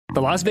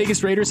The Las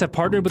Vegas Raiders have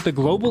partnered with the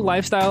global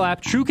lifestyle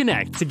app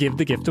TrueConnect to give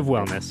the gift of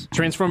wellness.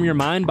 Transform your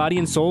mind, body,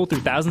 and soul through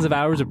thousands of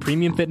hours of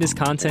premium fitness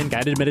content,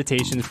 guided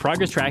meditations,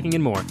 progress tracking,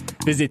 and more.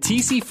 Visit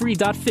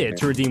tcfree.fit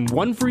to redeem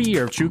 1 free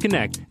year of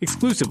TrueConnect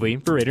exclusively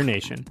for Raider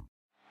Nation.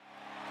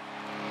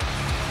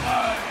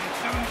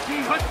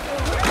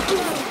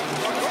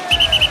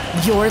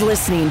 You're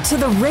listening to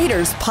the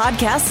Raiders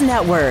Podcast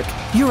Network,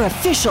 your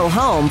official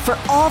home for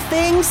all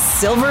things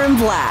silver and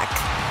black.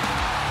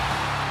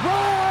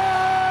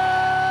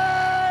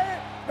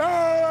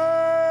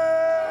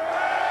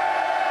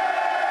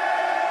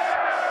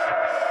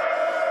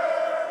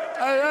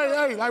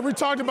 Hey, like we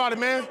talked about it,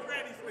 man.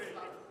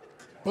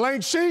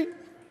 Blank sheet,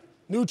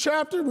 new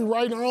chapter, we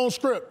write our own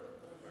script.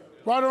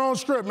 Write our own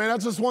script, man.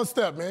 That's just one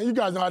step, man. You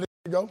guys know how this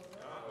go.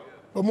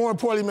 But more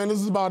importantly, man, this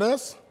is about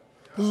us.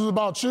 This is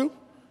about you.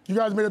 You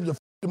guys made up your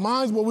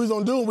minds what we was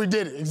gonna do, and we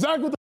did it.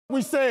 Exactly what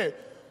we said,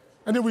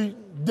 and then we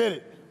did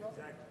it.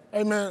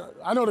 Hey, man,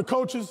 I know the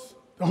coaches,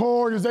 the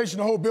whole organization,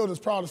 the whole building is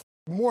proud of.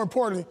 More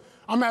importantly,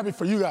 I'm happy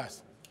for you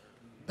guys.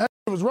 That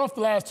was rough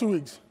the last 2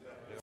 weeks.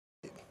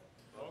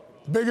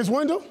 Biggest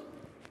window,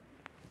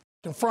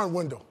 the front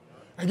window.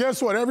 And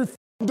guess what? Every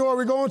door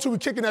we go into, we're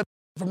kicking that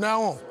from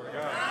now on.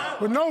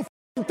 With no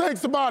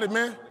thanks about it,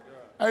 man.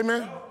 Hey,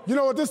 man, you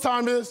know what this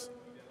time is?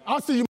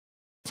 I'll see you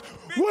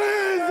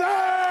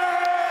Wednesday!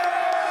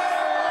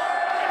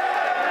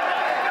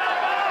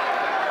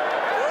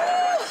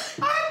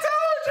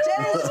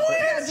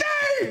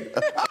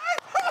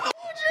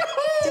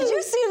 Did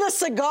you see the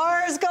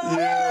cigars going?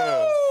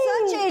 Yeah.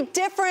 Such a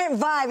different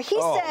vibe. He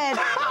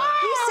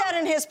said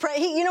in his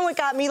you know what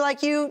got me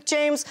like you,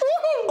 James,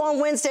 on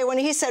Wednesday when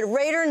he said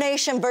Raider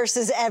Nation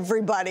versus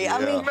everybody. Yeah.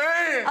 I mean,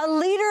 a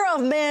leader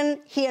of men,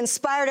 he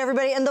inspired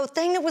everybody. And the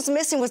thing that was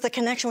missing was the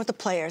connection with the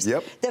players.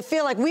 Yep. That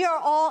feel like we are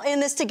all in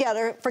this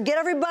together. Forget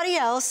everybody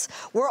else.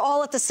 We're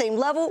all at the same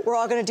level. We're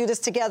all going to do this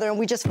together. And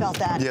we just felt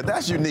that. Yeah,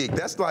 that's unique.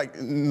 That's like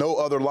no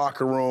other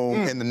locker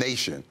room in the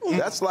nation.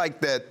 That's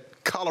like that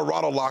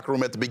Colorado locker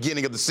room at the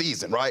beginning of the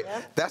season, right?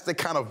 Yeah. That's the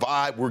kind of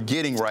vibe we're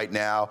getting right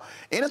now,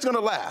 and it's going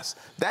to last.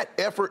 That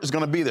effort is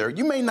going to be there.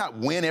 You may not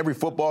win every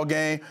football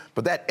game,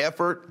 but that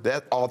effort,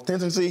 that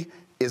authenticity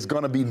is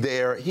going to be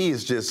there. He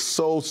is just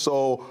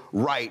so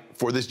right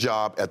for this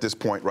job at this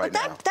point right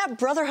now. That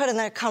brotherhood and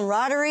that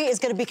camaraderie is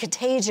going to be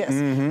contagious.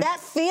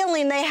 That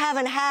feeling they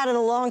haven't had in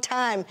a long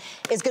time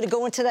is going to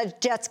go into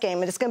that Jets game,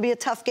 and it's going to be a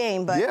tough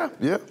game, but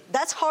yeah.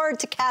 That's hard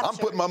to capture. I'm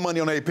putting my money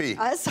on AP.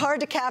 It's hard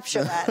to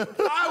capture that.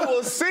 I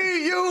will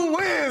see you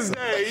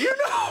Wednesday. You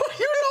know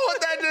what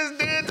that just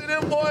did to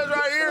them boys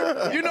right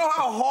here? You know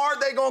how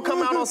hard they going to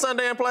come out on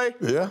Sunday and play?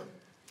 Yeah.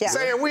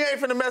 Saying we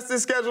ain't finna mess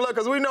this schedule up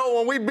because we know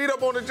when we beat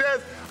up on the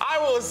Jets, I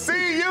will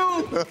see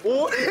you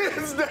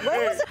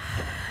Wednesday.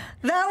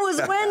 That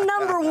was win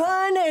number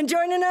 1, and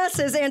joining us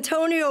is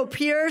Antonio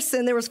Pierce,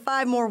 and there was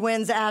 5 more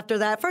wins after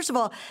that. First of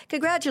all,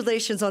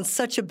 congratulations on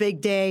such a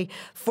big day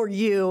for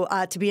you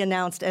to be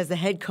announced as the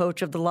head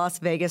coach of the Las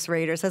Vegas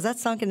Raiders. Has that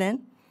sunken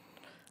in?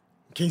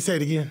 Can you say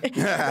it again? The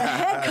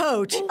head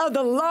coach of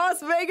the Las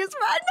Vegas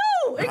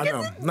Raiders. I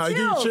know. No, it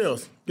gives you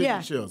chills. Yeah.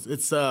 You chills.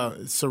 It's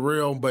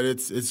surreal, but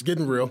it's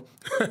getting real.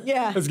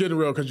 Yeah. It's getting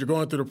real because you're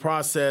going through the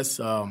process.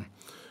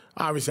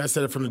 Obviously, I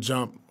said it from the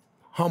jump.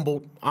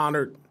 Humbled,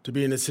 honored to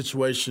be in this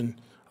situation.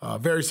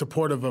 Very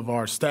supportive of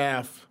our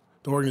staff,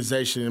 the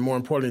organization, and more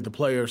importantly, the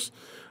players.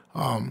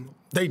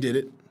 They did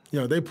it. You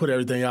know, they put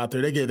everything out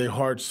there. They gave their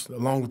hearts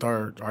along with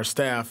our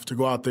staff to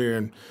go out there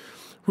and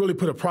really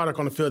put a product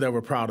on the field that we're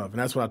proud of. And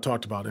that's what I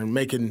talked about. And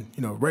making,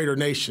 Raider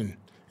Nation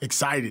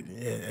excited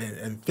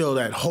and feel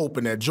that hope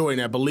and that joy and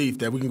that belief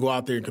that we can go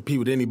out there and compete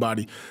with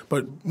anybody.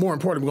 But more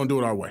importantly, we're going to do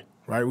it our way,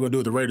 right? We're going to do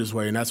it the Raiders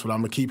way. And that's what I'm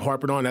going to keep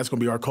harping on. That's going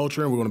to be our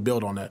culture, and we're going to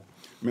build on that.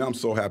 Man, I'm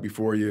so happy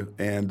for you.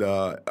 And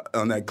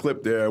on that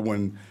clip there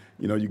when,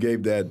 you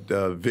gave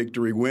that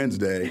Victory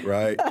Wednesday,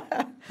 right?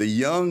 The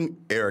young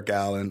Eric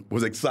Allen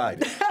was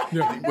excited. He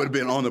would have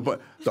been on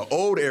the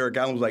old Eric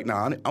Allen was like,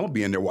 nah, I'm going to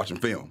be in there watching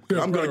film.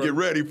 I'm going to get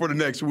ready for the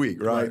next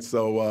week, right?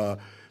 So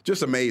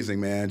just amazing,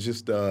 man.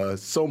 Just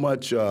so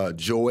much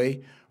joy,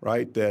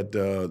 right, that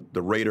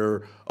the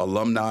Raider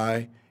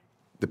alumni,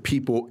 the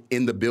people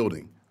in the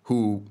building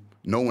who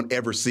no one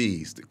ever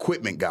sees, the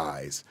equipment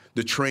guys,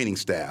 the training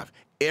staff,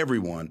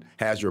 everyone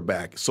has your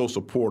back, so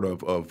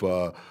supportive of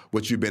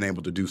what you've been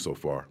able to do so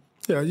far.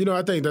 Yeah,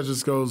 I think that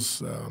just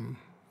goes,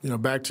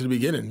 back to the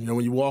beginning.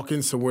 When you walk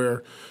in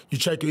somewhere, you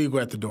check your ego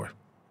at the door,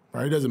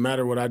 right? It doesn't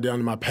matter what I've done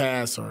in my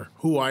past or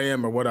who I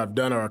am or what I've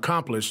done or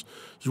accomplished.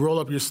 You roll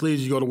up your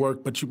sleeves, you go to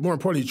work, but more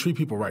importantly, you treat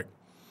people right.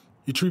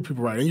 You treat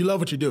people right, and you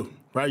love what you do,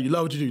 right? You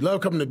love what you do. You love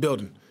coming to the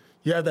building.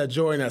 You have that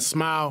joy and that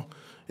smile.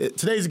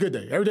 Today's a good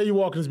day. Every day you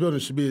walk in this building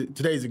should be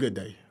today's a good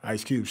day.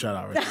 Ice Cube, shout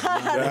out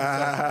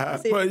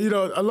right there.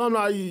 But,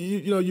 alumni,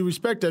 you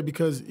respect that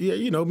because,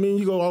 me and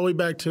you go all the way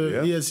back to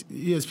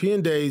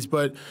ESPN days.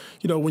 But,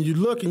 when you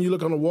look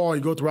on the wall,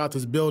 you go throughout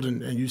this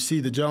building and you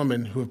see the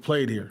gentlemen who have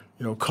played here,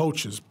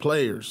 coaches,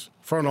 players,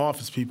 front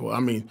office people.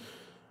 I mean,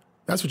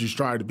 that's what you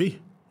strive to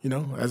be.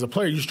 As a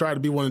player, you strive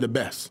to be one of the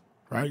best,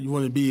 right? You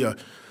want to be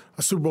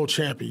a Super Bowl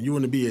champion. You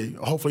want to be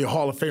hopefully a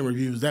Hall of Famer if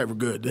you was that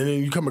good. And then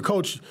you become a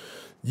coach,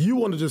 you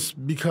want to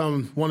just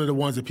become one of the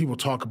ones that people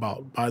talk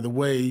about by the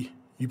way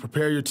you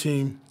prepare your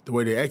team, the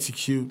way they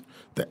execute,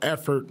 the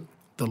effort,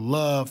 the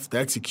love, the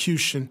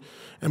execution,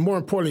 and more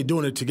importantly,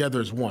 doing it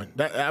together as one.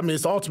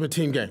 It's the ultimate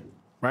team game,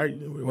 right?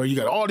 Where you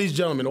got all these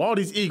gentlemen, all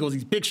these Eagles,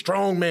 these big,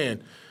 strong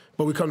men,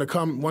 but we come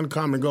to one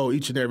common goal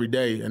each and every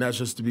day, and that's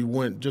just to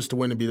win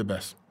and be the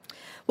best.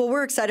 Well,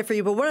 we're excited for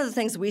you, but one of the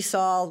things we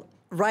saw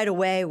right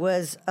away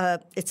was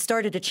it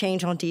started to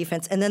change on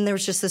defense, and then there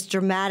was just this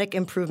dramatic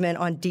improvement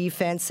on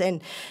defense,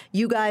 and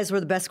you guys were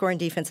the best scoring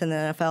defense in the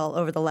NFL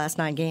over the last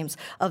 9 games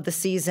of the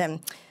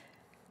season.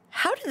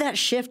 How did that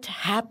shift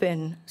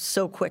happen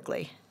so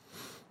quickly?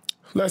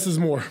 Less is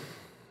more.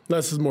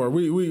 Less is more.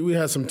 We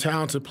had some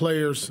talented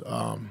players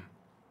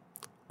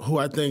who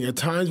I think at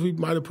times we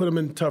might have put them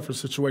in tougher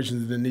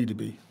situations than they need to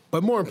be.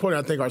 But more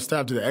importantly, I think our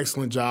staff did an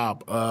excellent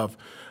job of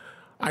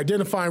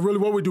identifying really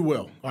what we do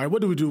well. All right,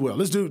 what do we do well?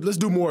 Let's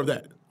do more of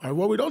that. All right,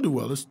 what we don't do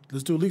well, let's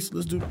do a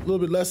little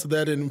bit less of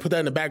that and put that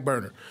in the back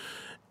burner.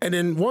 And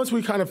then once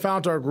we kind of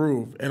found our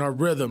groove and our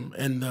rhythm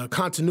and the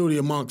continuity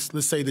amongst,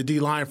 let's say, the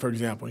D-line, for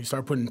example, you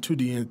start putting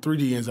 2D and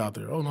 3D ends out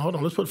there. Oh, no, hold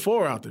on, let's put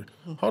 4 out there.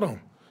 Hold on.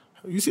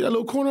 You see that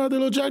little corner out there,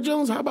 little Jack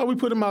Jones? How about we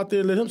put him out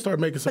there and let him start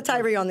making some. Put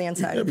Tyree on the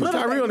inside. Yeah, put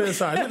Tyree on the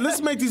inside.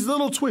 Let's make these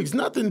little tweaks.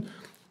 Nothing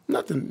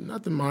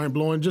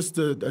mind-blowing, just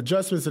the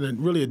adjustments and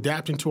really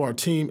adapting to our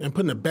team and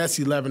putting the best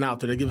 11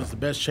 out there that gives us the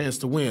best chance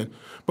to win.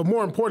 But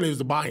more importantly is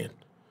the buy-in.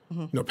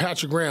 Mm-hmm.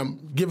 Patrick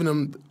Graham giving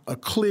them a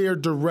clear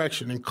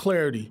direction and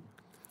clarity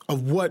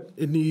of what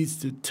it needs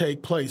to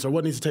take place or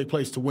what needs to take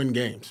place to win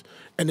games.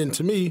 And then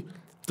to me,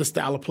 the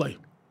style of play.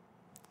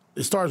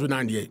 It starts with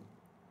 98.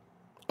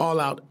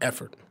 All-out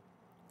effort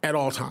at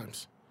all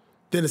times.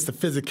 Then it's the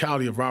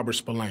physicality of Robert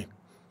Spillane.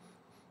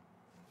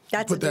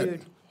 That's a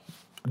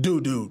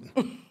dude. Dude.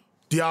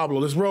 Diablo,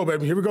 let's roll,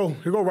 baby. Here we go,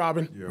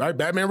 Robin. Yeah. Right,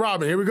 Batman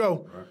Robin, here we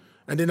go. Right.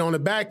 And then on the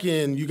back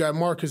end, you got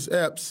Marcus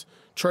Epps,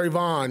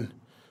 Trayvon,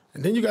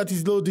 and then you got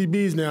these little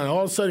DBs now. And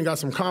all of a sudden, got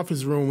some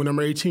confidence room when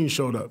number 18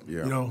 showed up.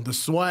 Yeah. The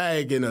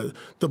swag and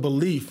the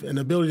belief and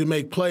the ability to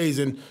make plays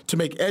and to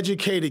make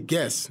educated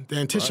guesses, the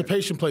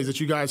anticipation plays that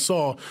you guys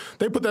saw.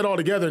 They put that all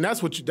together, and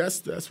that's what you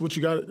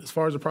got as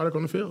far as the product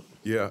on the field.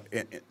 Yeah,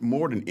 and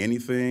more than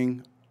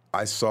anything,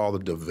 I saw the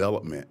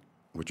development,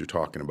 what you're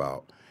talking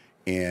about.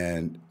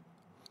 And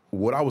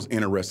what I was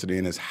interested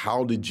in is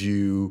how did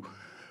you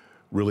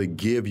really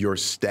give your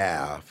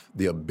staff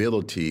the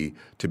ability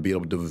to be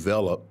able to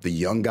develop the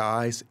young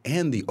guys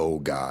and the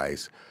old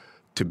guys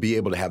to be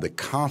able to have the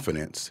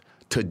confidence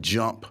to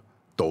jump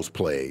those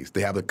plays. They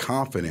have the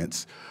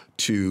confidence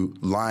to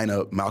line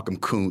up Malcolm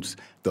Kuntz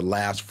the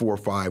last 4 or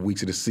 5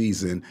 weeks of the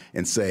season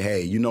and say,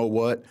 hey, you know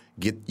what?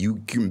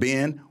 You can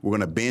bend. We're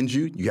going to bend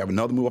you. You have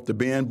another move up the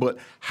bend. But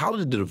how did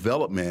the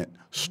development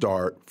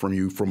start from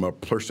you from a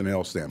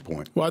personnel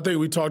standpoint? Well, I think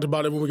we talked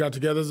about it when we got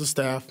together as a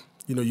staff.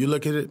 You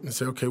look at it and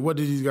say, okay, what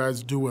did these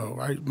guys do well,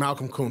 right?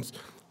 Malcolm Kuntz,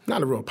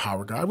 not a real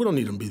power guy. We don't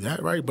need him to be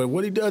that, right? But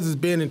what he does is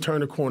bend and turn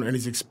the corner, and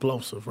he's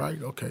explosive,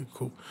 right? Okay,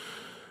 cool.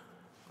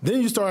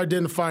 Then you start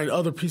identifying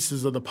other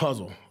pieces of the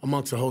puzzle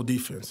amongst the whole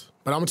defense.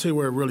 But I'm going to tell you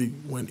where it really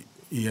went,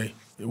 EA.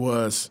 It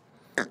was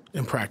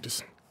in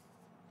practice.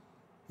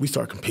 We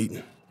started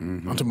competing.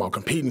 Mm-hmm. I'm talking about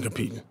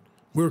competing.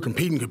 We were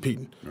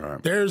competing.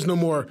 Right. There's no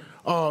more,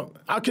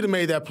 I could have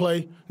made that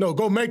play. No,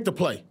 go make the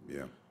play.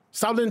 Yeah.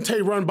 Stop letting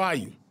Tay run by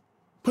you.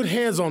 Put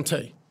hands on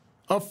Tay.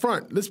 Up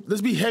front, let's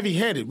be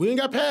heavy-handed. We ain't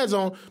got pads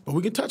on, but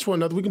we can touch one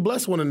another. We can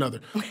bless one another.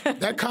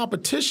 That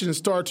competition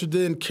started to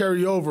then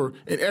carry over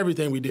in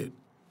everything we did.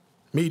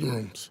 Meeting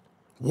rooms,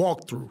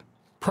 walkthrough,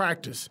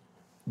 practice,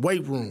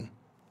 weight room,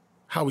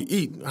 how we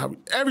eat,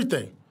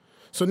 everything.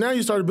 So now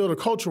you start to build a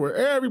culture where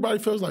everybody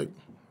feels like,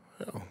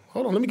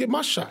 hold on, let me get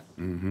my shot.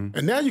 Mm-hmm.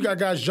 And now you got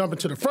guys jumping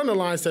to the front of the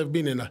line instead of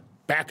being in the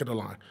back of the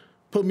line.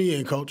 Put me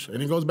in, coach.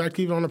 And it goes back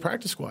to even on the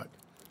practice squad.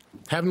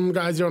 Having them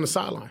guys there on the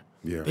sideline.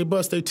 Yeah. They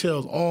bust their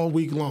tails all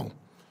week long.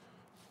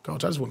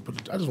 Coach, I just want to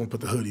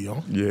put the hoodie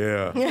on.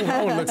 Yeah. I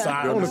want to look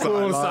side. I want to cool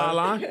on the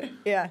sideline.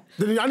 Yeah.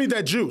 Then I need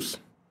that juice.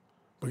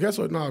 But guess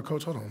what? No,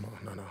 Coach, hold on.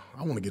 No.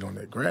 I want to get on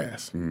that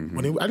grass.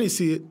 Mm-hmm. I didn't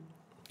see it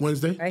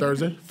Wednesday,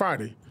 Thursday,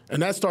 Friday.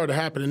 And that started to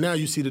happen. And now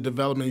you see the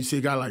development. You see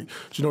a guy like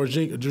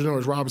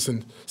Janoris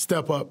Robinson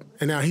step up,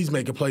 and now he's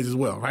making plays as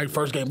well, right?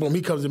 First game, boom,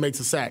 he comes and makes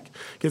a sack.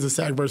 Gets a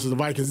sack versus the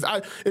Vikings.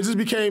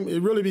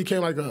 It really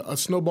became like a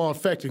snowball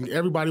effect, and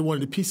everybody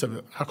wanted a piece of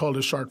it. I call it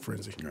a shark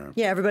frenzy.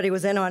 Yeah, everybody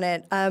was in on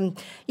it.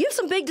 You have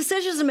some big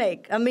decisions to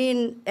make. I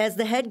mean, as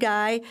the head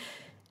guy,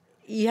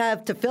 you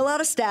have to fill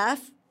out a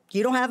staff.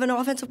 You don't have an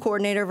offensive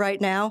coordinator right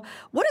now.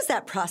 What does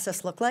that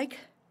process look like?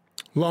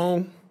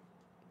 Long,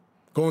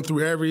 going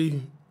through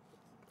every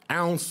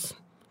ounce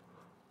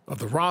of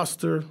the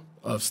roster,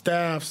 of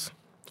staffs,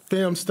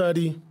 film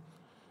study,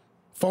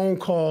 phone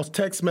calls,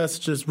 text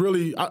messages.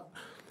 Really,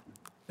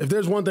 if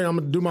there's one thing I'm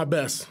going to do my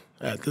best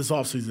at this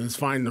offseason is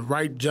find the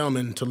right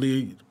gentleman to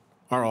lead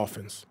our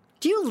offense.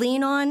 Do you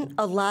lean on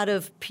a lot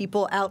of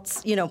people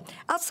outside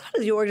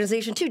of the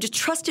organization too, just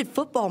trusted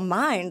football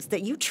minds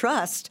that you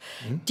trust?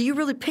 Mm-hmm. Do you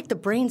really pick the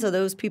brains of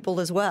those people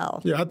as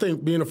well? Yeah, I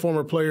think being a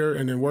former player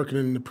and then working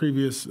in the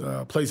previous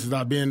places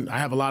I've been, I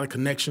have a lot of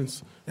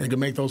connections and can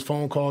make those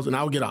phone calls, and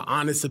I'll get an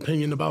honest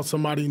opinion about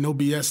somebody, no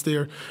BS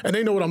there, and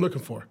they know what I'm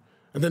looking for.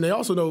 And then they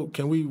also know,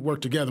 can we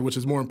work together, which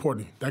is more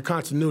important. That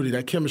continuity,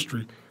 that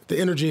chemistry, the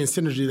energy and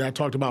synergy that I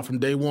talked about from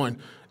day one,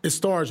 it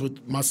starts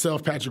with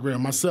myself, Patrick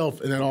Graham,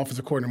 myself and that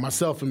offensive coordinator,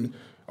 myself and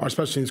our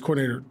special teams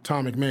coordinator,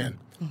 Tom McMahon.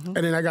 Mm-hmm.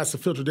 And then I got to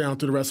filter down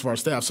through the rest of our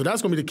staff. So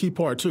that's going to be the key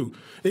part, too.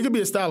 It could be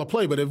a style of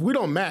play, but if we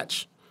don't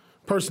match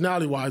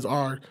personality-wise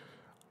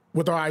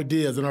with our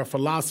ideas and our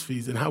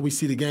philosophies and how we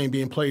see the game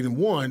being played in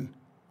one,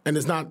 and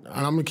it's not,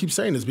 and I'm going to keep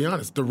saying this, be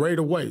honest, the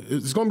Raider way.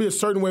 It's going to be a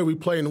certain way we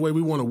play and the way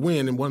we want to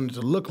win and want it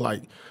to look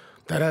like.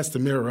 That has to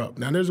mirror up.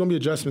 Now, there's going to be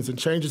adjustments and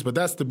changes, but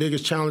that's the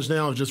biggest challenge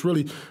now is just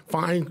really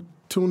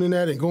fine-tuning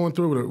that and going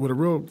through with a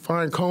real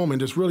fine comb and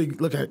just really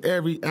look at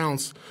every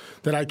ounce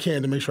that I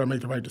can to make sure I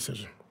make the right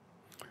decision.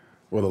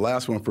 Well, the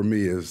last one for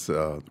me is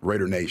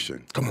Raider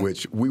Nation,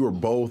 which we were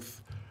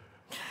both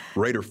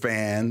Raider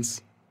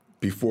fans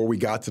before we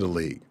got to the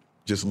league.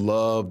 Just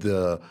loved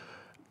the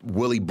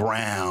Willie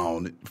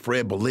Brown,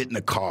 Fred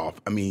Biletnikoff.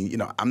 I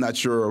mean, I'm not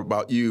sure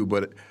about you,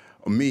 but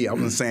me, I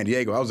was in San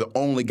Diego. I was the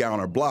only guy on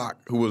our block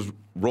who was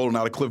rolling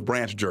out a Cliff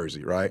Branch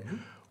jersey, right? Mm-hmm.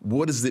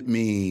 What does it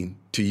mean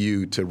to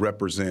you to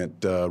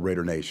represent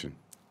Raider Nation?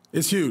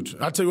 It's huge.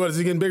 I tell you what, it's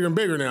getting bigger and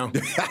bigger now.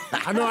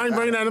 I know I ain't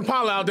bringing that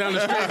Impala out down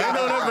the street. They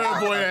know that bad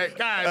boy at.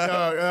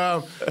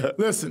 God, dog.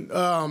 Listen,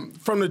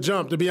 from the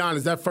jump, to be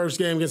honest, that first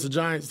game against the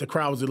Giants, the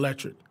crowd was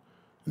electric.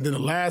 And then the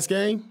last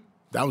game,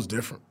 that was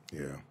different.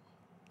 Yeah.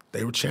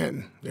 They were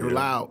chanting. They were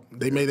loud.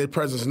 They made their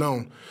presence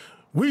known.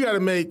 We got to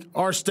make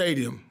our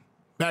stadium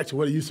back to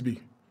what it used to be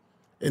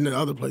in the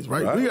other place,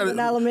 right? We got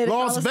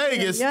Las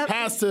Vegas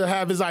has to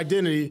have its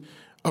identity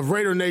of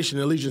Raider Nation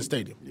at Allegiant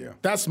Stadium. Yeah.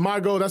 That's my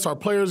goal. That's our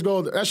players'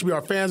 goal. That should be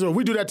our fans' goal. If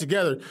we do that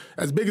together,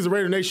 as big as the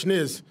Raider Nation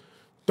is,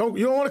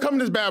 you don't want to come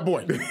to this bad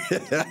boy. You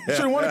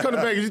shouldn't want to come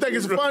to Vegas. You think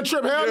it's a fun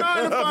trip? Hell no,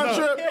 it's a fun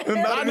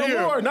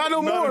trip. Not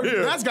no more.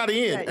 That's got to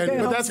end.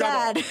 But that's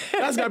got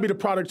to be the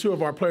product, too,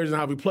 of our players and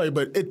how we play.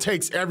 But it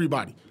takes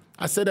everybody.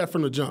 I said that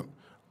from the jump.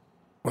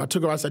 When I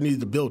took over, I said I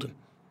needed the building.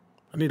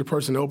 I need a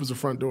person that opens the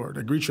front door,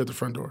 that greets you at the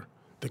front door,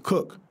 that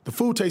cook. The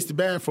food tasted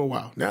bad for a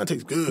while. Now it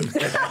tastes good.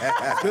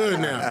 It's good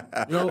now.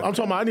 I'm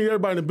talking about I need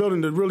everybody in the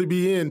building to really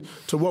be in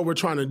to what we're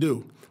trying to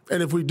do.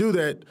 And if we do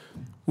that,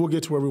 we'll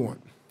get to where we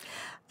want.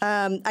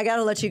 I got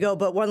to let you go,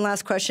 but one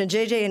last question.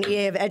 JJ and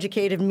EA have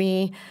educated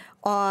me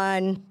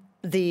on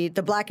the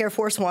black Air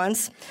Force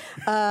Ones.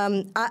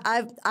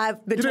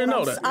 I've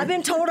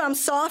been told I'm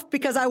soft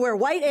because I wear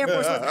white Air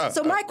Force Ones.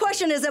 So my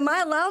question is, am I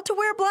allowed to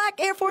wear black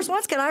Air Force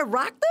Ones? Can I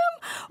rock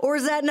them? Or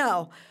is that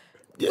no?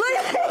 No,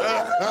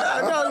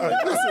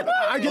 listen,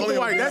 I get the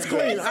white. That's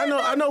clean.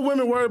 I know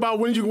women worry about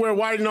when you can wear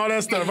white and all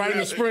that stuff right in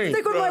the spring.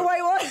 Stick with my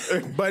white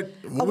ones. But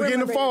when we get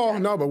in the fall,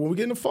 but when we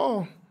get in the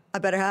fall, I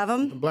better have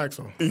them. The black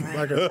song. There you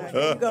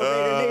go,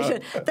 Raider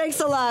Nation. Thanks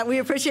a lot. We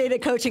appreciate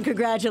it, Coach, and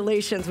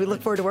congratulations. We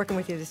look forward to working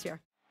with you this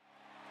year.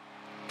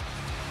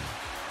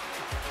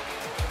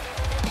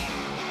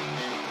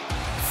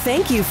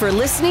 Thank you for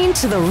listening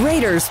to the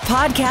Raiders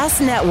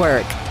Podcast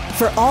Network.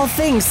 For all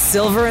things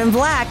silver and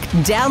black,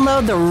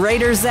 download the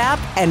Raiders app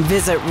and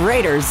visit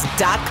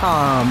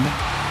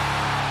Raiders.com.